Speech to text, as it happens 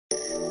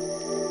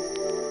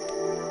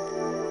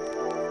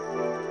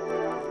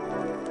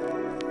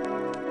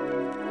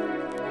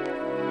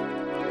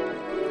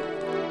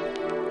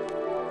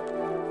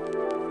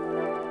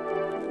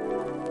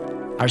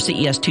Our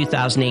CES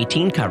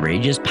 2018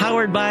 coverage is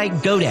powered by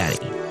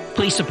GoDaddy.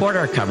 Please support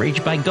our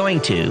coverage by going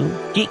to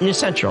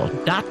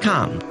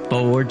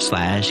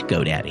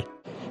geeknewscentral.com/GoDaddy.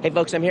 Hey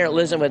folks, I'm here at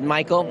Lism with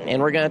Michael,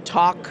 and we're going to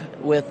talk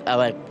with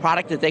a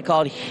product that they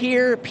called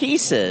Hear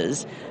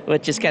Pieces,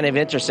 which is kind of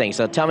interesting.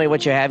 So tell me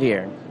what you have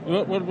here.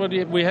 What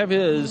we have here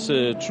is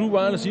true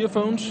wireless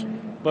earphones,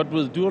 but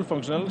with dual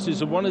functionality.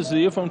 So one is the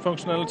earphone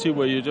functionality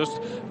where you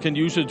just can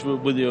use it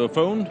with your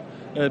phone,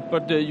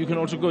 but you can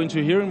also go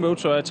into hearing mode,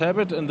 so I tap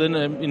it, and then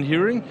in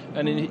hearing,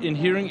 and in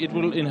hearing it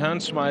will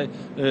enhance my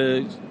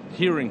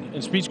hearing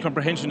and speech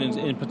comprehension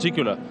in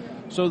particular.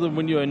 So that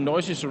when you're in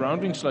noisy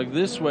surroundings like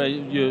this, where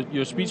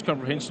your speech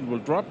comprehension will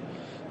drop,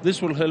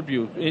 this will help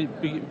you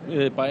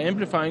by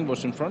amplifying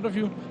what's in front of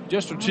you,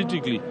 just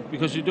strategically,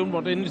 because you don't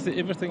want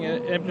everything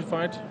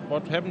amplified.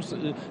 What happens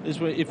is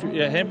if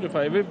you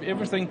amplify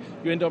everything,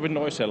 you end up in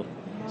noise hell.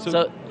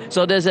 So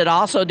does it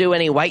also do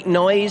any white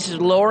noise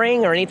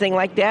lowering or anything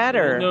like that?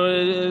 Or no,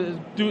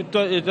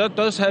 it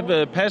does have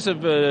a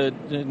passive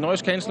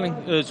noise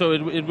cancelling, so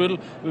it will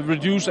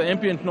reduce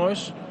ambient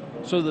noise,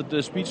 so that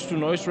the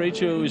speech-to-noise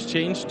ratio is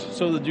changed,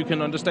 so that you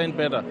can understand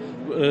better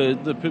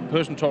the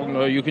person talking,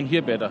 or you can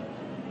hear better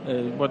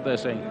what they're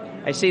saying.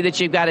 I see that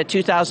you've got a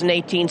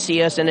 2018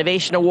 CES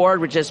Innovation Award,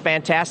 which is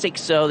fantastic.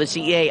 So the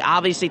CEA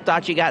obviously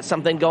thought you got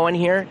something going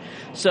here.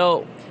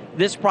 So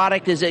this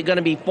product, is it going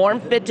to be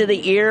form-fit to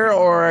the ear,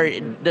 or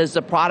does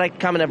the product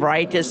come in a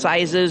variety of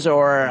sizes,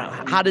 or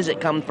how does it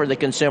come for the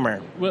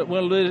consumer?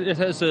 Well it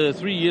has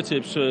 3 ear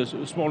tips,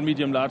 small,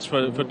 medium, large,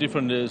 for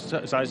different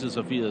sizes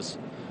of ears.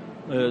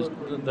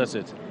 That's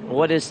it.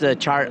 What is the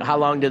charge? How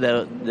long do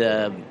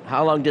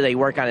how long do they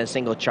work on a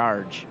single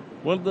charge?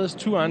 Well, there's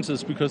 2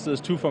 answers because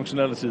there's 2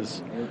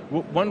 functionalities.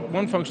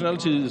 One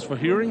functionality is for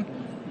hearing.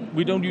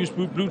 We don't use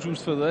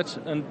Bluetooth for that,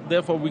 and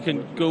therefore we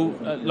can go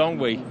a long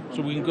way.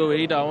 So we can go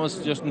 8 hours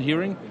just in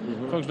hearing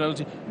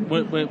functionality.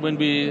 When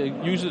we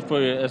use it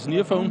as an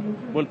earphone,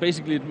 well,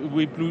 basically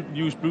we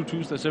use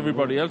Bluetooth as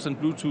everybody else, and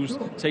Bluetooth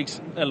takes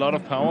a lot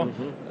of power.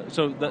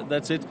 So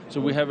that's it.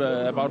 So we have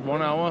about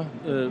 1 hour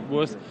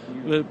worth.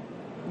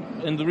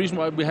 And the reason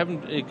why we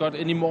haven't got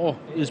any more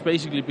is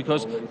basically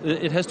because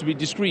it has to be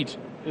discreet.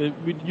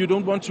 You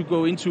don't want to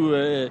go into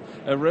a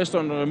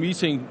restaurant or a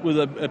meeting with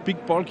a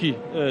big bulky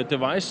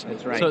device.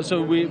 That's right.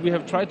 So we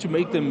have tried to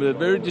make them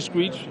very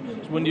discreet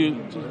when you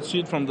see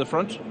it from the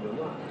front.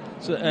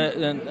 So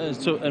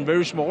and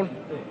very small,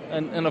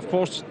 and of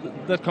course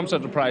that comes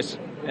at a price.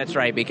 That's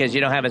right, because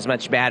you don't have as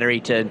much battery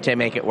to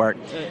make it work.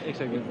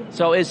 Exactly.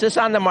 So is this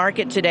on the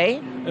market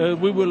today?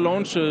 We will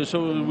launch,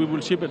 so we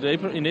will ship it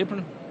in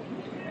April.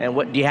 And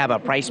what do you have a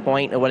price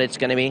point of what it's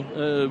going to be?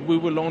 We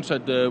will launch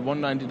at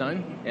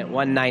 $199. At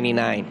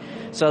 $199.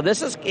 So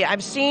this is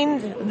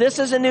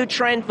a new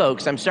trend,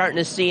 folks. I'm starting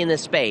to see in the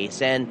space,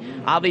 and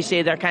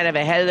obviously they're kind of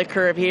ahead of the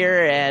curve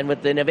here. And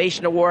with the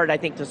Innovation Award, I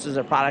think this is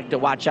a product to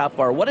watch out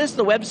for. What is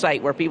the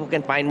website where people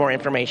can find more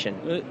information?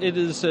 It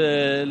is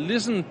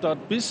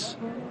listen.biz.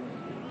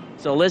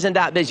 So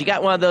listen.biz, you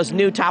got one of those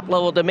new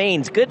top-level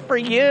domains. Good for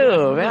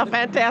you. Well,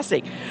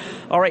 fantastic.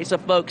 All right, so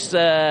folks,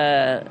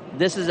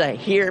 this is a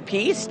Hear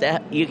piece.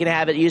 You can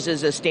have it used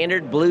as a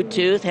standard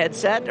Bluetooth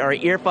headset or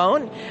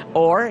earphone,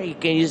 or you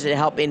can use it to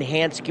help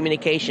enhance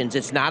communications.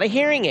 It's not a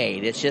hearing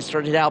aid. It's just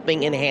sort of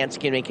helping enhance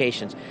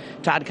communications.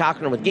 Todd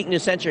Cochran with Geek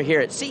News Central here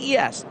at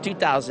CES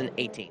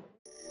 2018.